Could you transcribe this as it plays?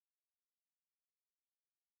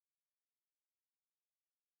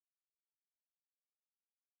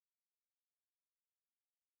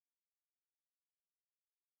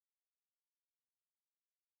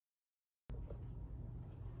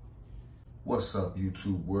What's up,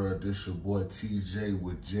 YouTube world? This your boy TJ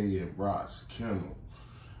with JRottsKennel.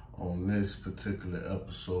 On this particular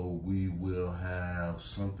episode, we will have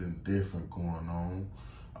something different going on.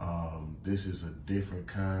 This is a different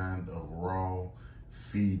kind of raw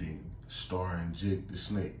feeding starring Jake the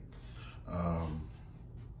Snake.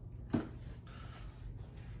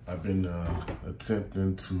 I've been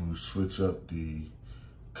attempting to switch up the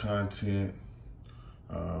content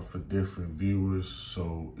for different viewers.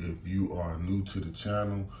 So if you are new to the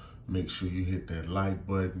channel, make sure you hit that like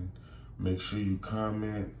button, make sure you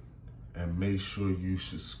comment, and make sure you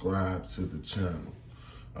subscribe to the channel.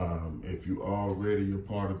 If you already a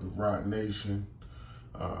part of the Rott Nation,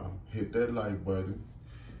 hit that like button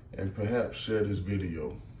and perhaps share this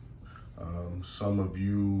video. Some of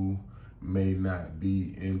you may not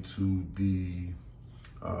be into the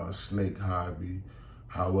snake hobby.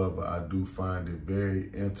 However, I do find it very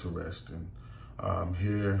interesting.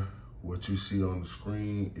 Here, what you see on the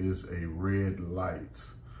screen is a red light.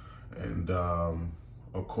 And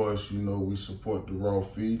of course, you know, we support the raw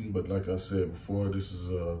feeding, but like I said before, this is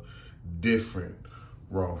a different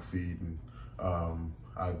raw feeding.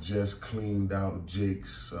 I just cleaned out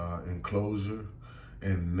Jake's enclosure,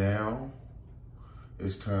 and now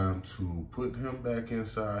it's time to put him back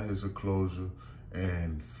inside his enclosure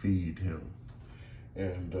and feed him.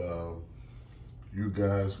 And you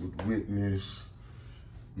guys would witness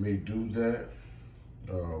me do that.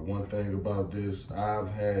 One thing about this, I've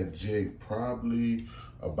had Jake probably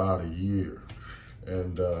about a year,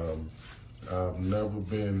 and I've never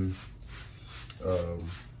been,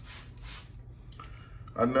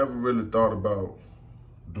 I never really thought about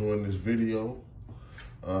doing this video.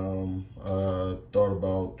 I thought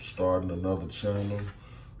about starting another channel,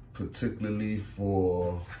 particularly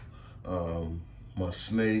for my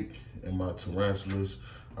snake and my tarantulas.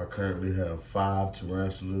 I currently have 5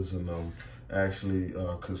 tarantulas, and I'm actually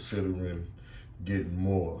considering getting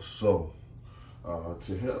more. So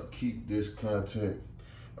to help keep this content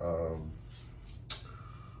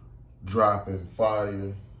dropping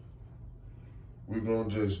fire, we're gonna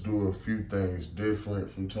just do a few things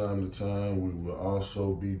different from time to time. We will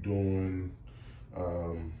also be doing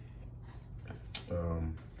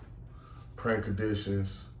prank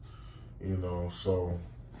editions, you know, so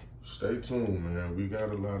stay tuned, man. We got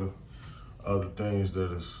a lot of other things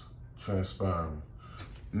that is transpiring.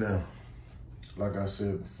 Now, like I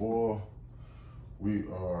said before, we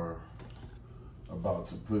are about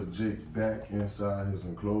to put Jake back inside his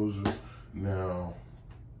enclosure. Now,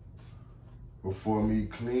 before me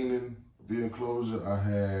cleaning the enclosure,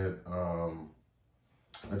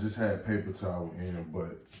 I just had paper towel in,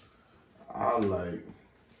 but I like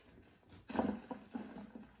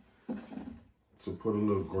to put a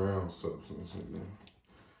little ground substance in there.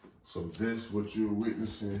 So this, what you're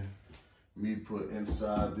witnessing me put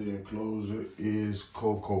inside the enclosure, is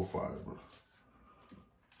cocoa fiber.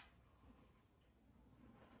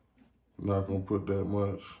 I'm not gonna put that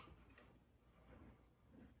much.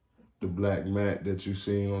 The black mat that you're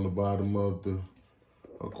seeing on the bottom of the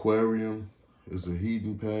aquarium is a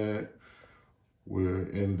heating pad. We're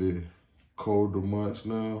in the colder months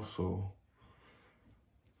now, so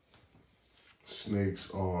snakes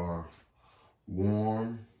are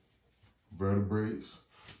warm vertebrates.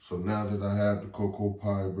 So now that I have the cocoa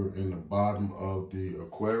fiber in the bottom of the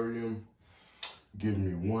aquarium, give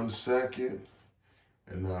me 1 second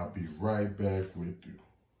and I'll be right back with you.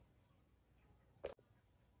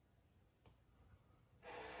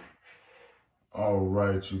 All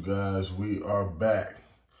right, you guys, we are back.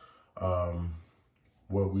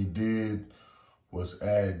 What we did was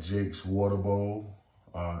add Jake's water bowl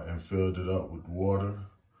and filled it up with water.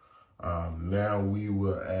 Now we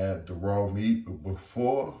will add the raw meat, but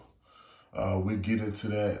before we get into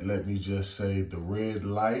that, let me just say the red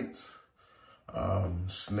light,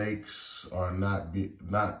 snakes are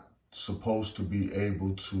not supposed to be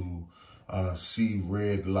able to see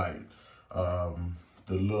red light.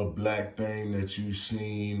 The little black thing that you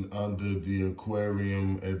seen under the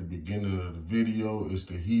aquarium at the beginning of the video is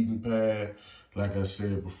the heating pad. Like I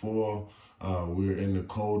said before, we're in the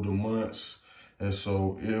colder months, and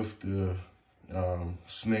so if the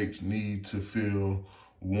snakes need to feel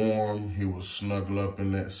warm, he will snuggle up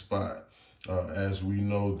in that spot. As we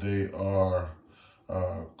know, they are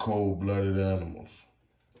cold-blooded animals.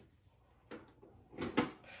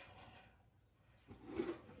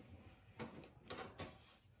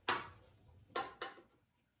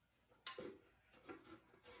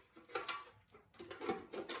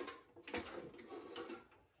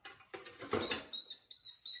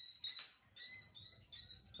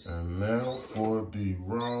 And now for the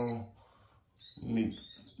raw meat.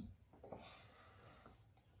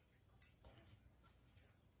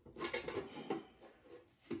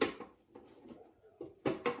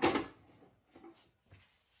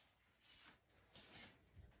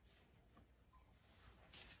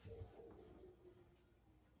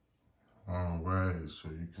 right, so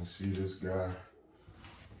you can see this guy.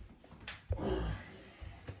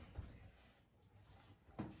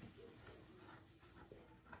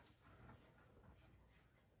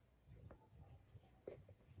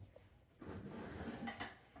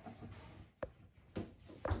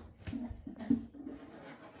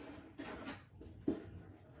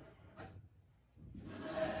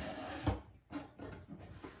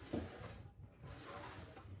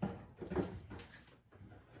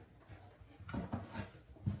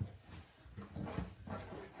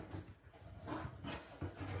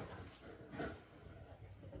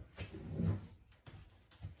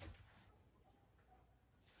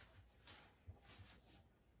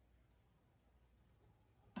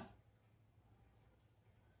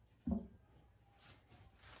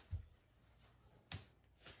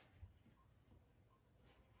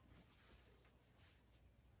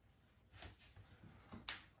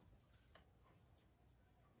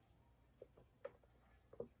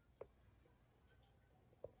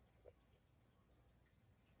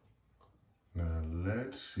 Now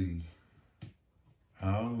let's see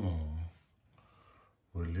how long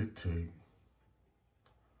will it take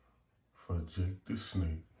for Jake the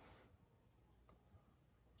Snake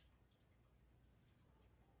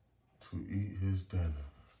to eat his dinner.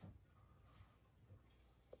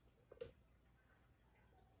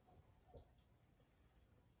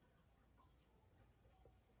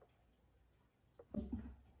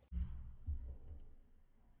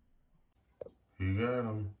 He got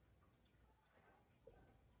him.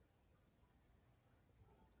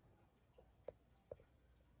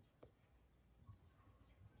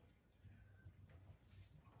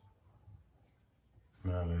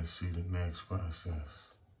 Now let's see the next process.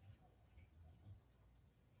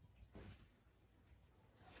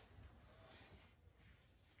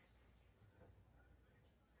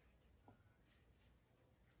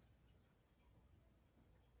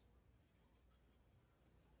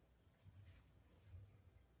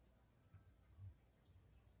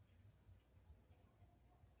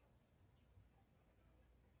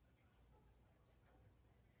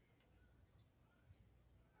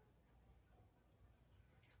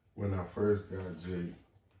 When I first got Jake,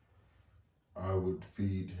 I would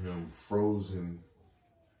feed him frozen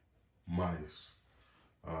mice.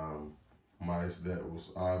 Mice that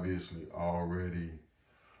was obviously already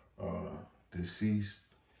deceased,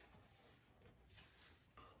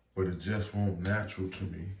 but it just won't natural to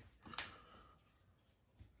me.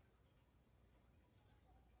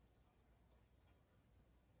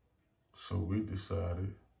 So we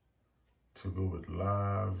decided to go with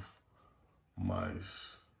live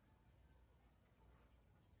mice.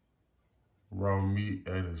 Raw meat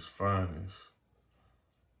at its finest.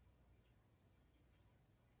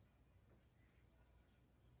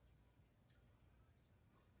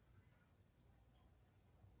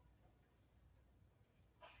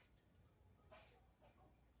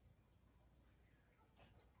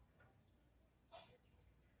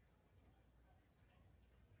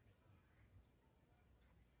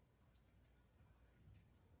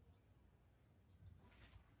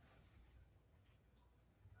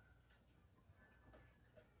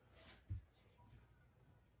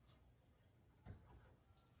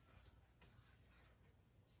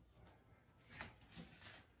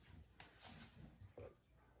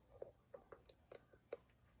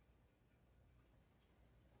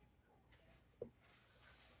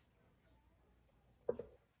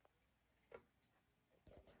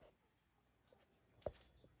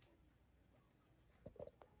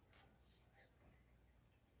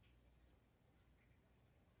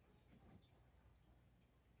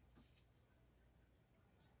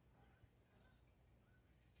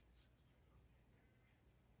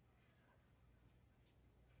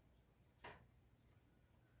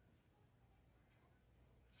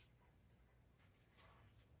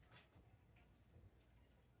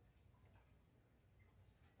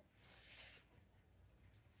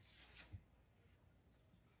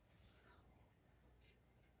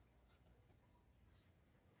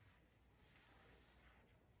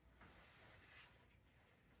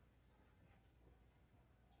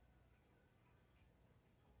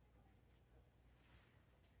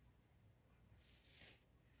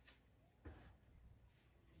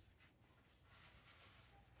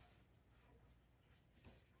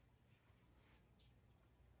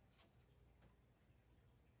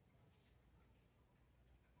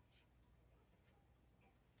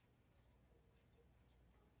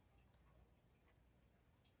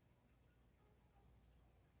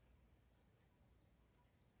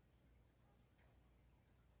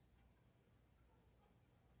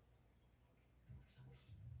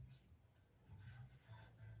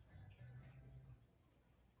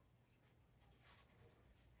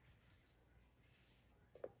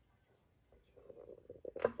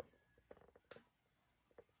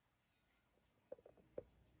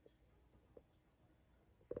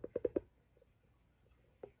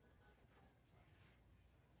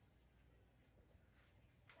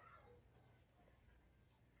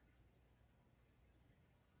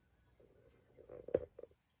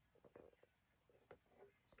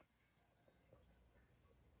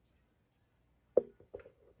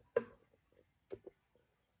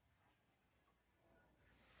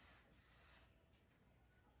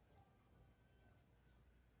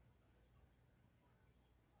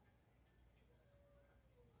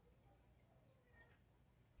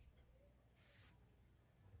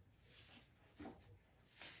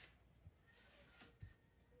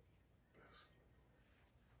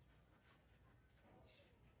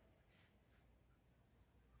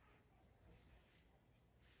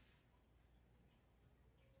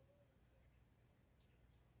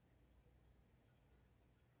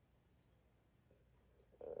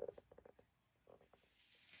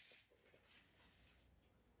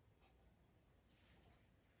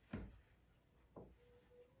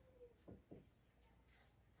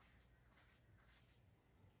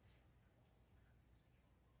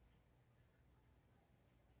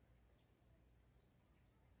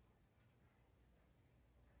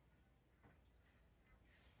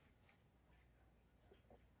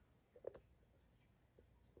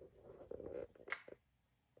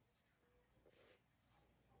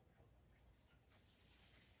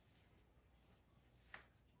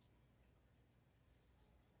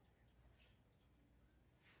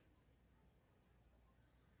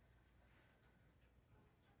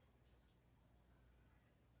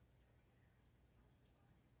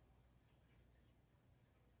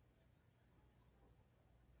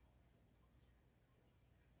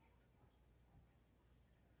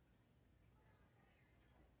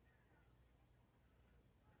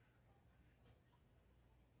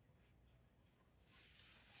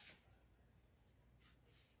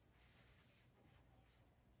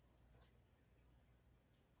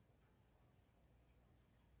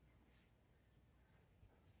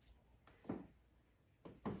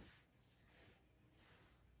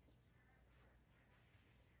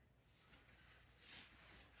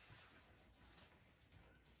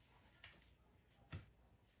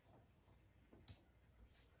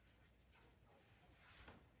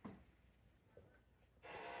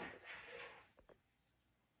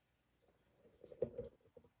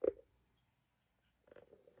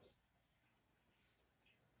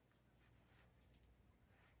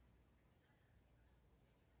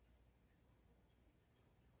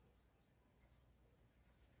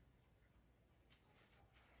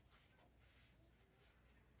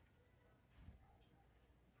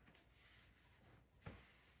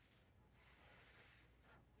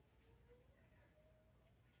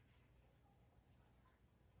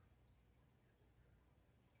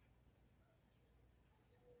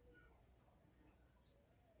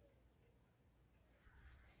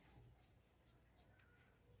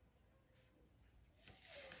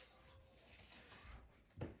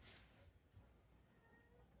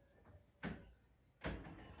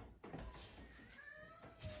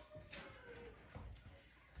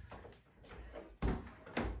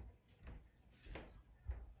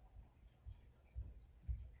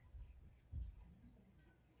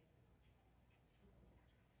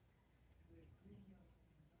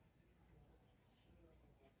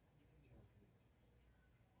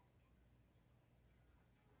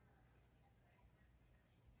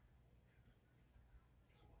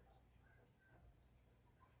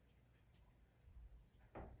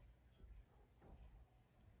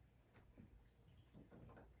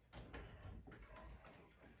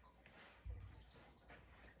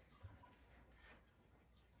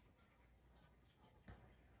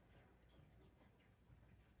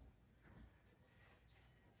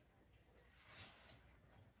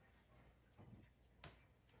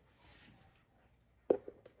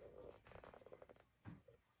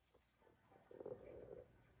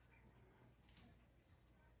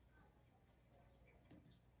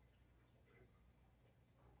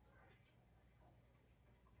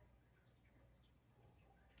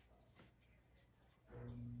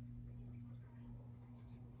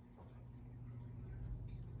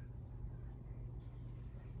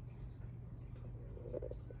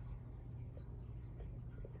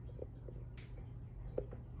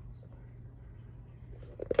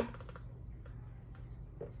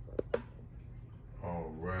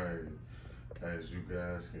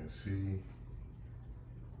 guys can see,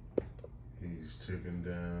 he's taking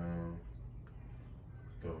down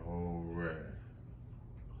the whole rat.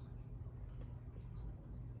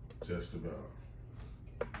 Just about.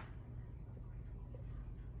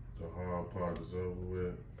 The hard part is over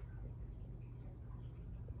with.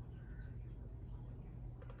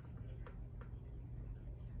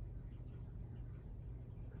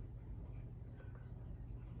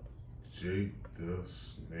 Jake the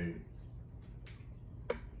Snake.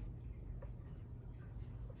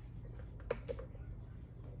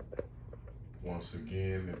 Once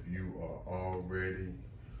again, if you are already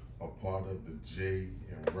a part of the J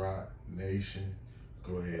and Rott Nation,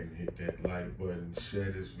 go ahead and hit that like button,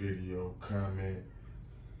 share this video, comment.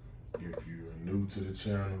 If you are new to the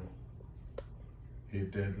channel,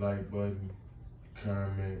 hit that like button,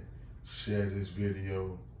 comment, share this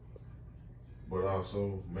video. But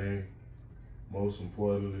also, man, most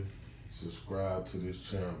importantly, subscribe to this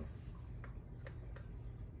channel.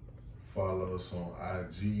 Follow us on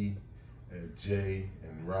IG at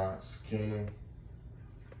JRottsKennel.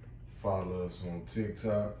 Follow us on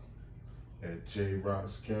TikTok at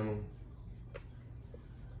JRottsKennel.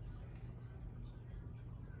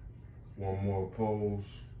 One more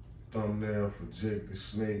pose, thumbnail for Jake the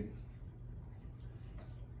Snake.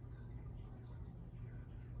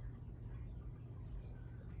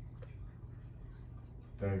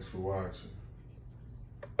 Thanks for watching.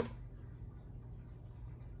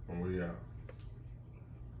 And we out.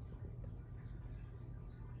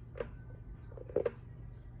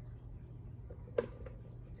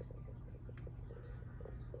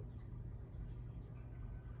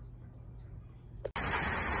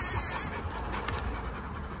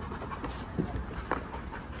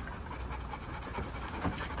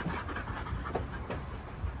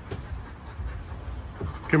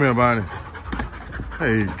 Come here, Bonnie.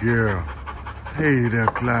 Hey, girl. Hey there,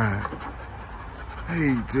 Clyde.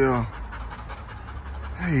 Hey, dear.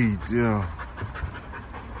 Hey, dear.